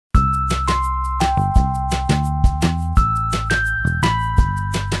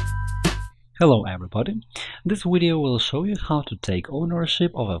Hello everybody! This video will show you how to take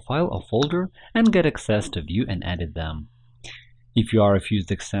ownership of a file or folder and get access to view and edit them. If you are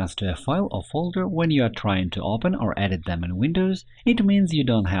refused access to a file or folder when you are trying to open or edit them in Windows, it means you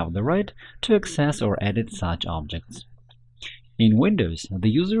don't have the right to access or edit such objects. In Windows, the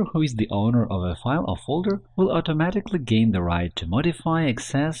user who is the owner of a file or folder will automatically gain the right to modify,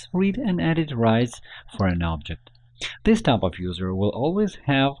 access, read, and edit rights for an object. This type of user will always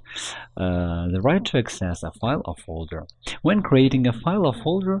have the right to access a file or folder. When creating a file or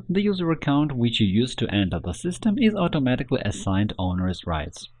folder, the user account which you use to enter the system is automatically assigned owner's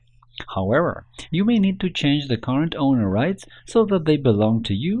rights. However, you may need to change the current owner rights so that they belong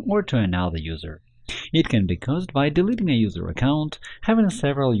to you or to another user. It can be caused by deleting a user account, having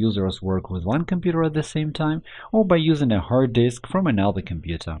several users work with one computer at the same time, or by using a hard disk from another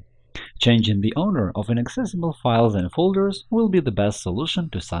computer. Changing the owner of inaccessible files and folders will be the best solution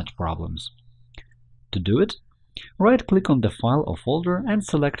to such problems. To do it, right-click on the file or folder and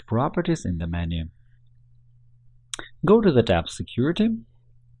select Properties in the menu. Go to the tab Security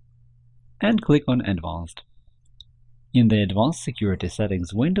and click on Advanced. In the Advanced Security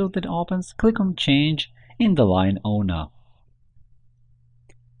Settings window that opens, click on Change in the line Owner.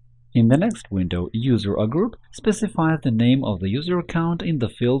 In the next window, User or Group specifies the name of the user account in the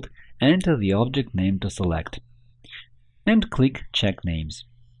field Enter the object name to select, and click Check Names.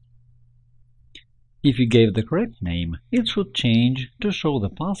 If you gave the correct name, it should change to show the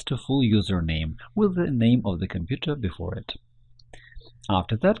path to full username with the name of the computer before it.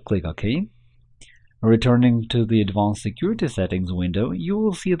 After that, click OK. Returning to the Advanced Security Settings window, you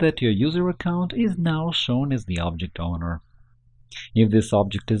will see that your user account is now shown as the object owner. If this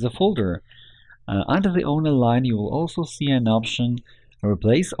object is a folder, under the owner line you will also see an option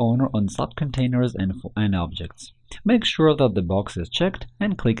Replace owner on subcontainers and objects. Make sure that the box is checked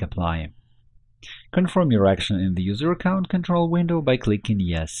and click Apply. Confirm your action in the user account control window by clicking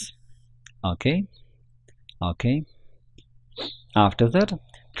Yes. OK. OK. After that,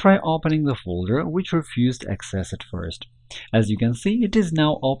 try opening the folder which refused access at first. As you can see, it is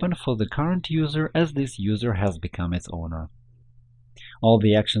now open for the current user as this user has become its owner. All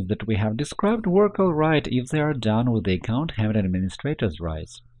the actions that we have described work alright if they are done with the account having administrator's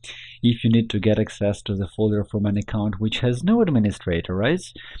rights. If you need to get access to the folder from an account which has no administrator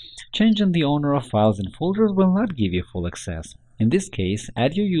rights, changing the owner of files and folders will not give you full access. In this case,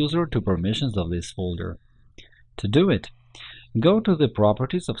 add your user to permissions of this folder. To do it, go to the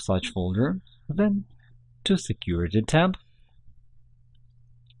Properties of such folder, then to Security tab,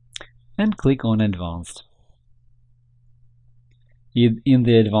 and click on Advanced. In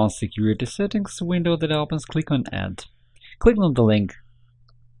the Advanced Security Settings window that opens, click on Add. Click on the link,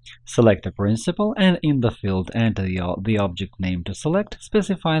 select a principal, and in the field Enter the object name to select,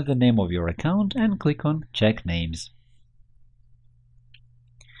 specify the name of your account, and click on Check Names.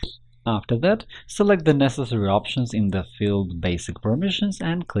 After that, select the necessary options in the field Basic Permissions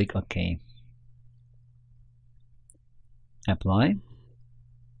and click OK. Apply.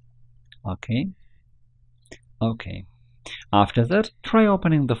 OK. OK. After that, try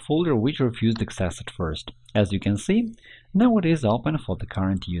opening the folder which refused access at first. As you can see, now it is open for the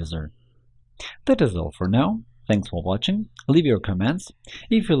current user. That is all for now. Thanks for watching. Leave your comments.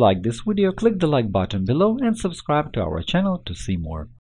 If you like this video, click the like button below and subscribe to our channel to see more.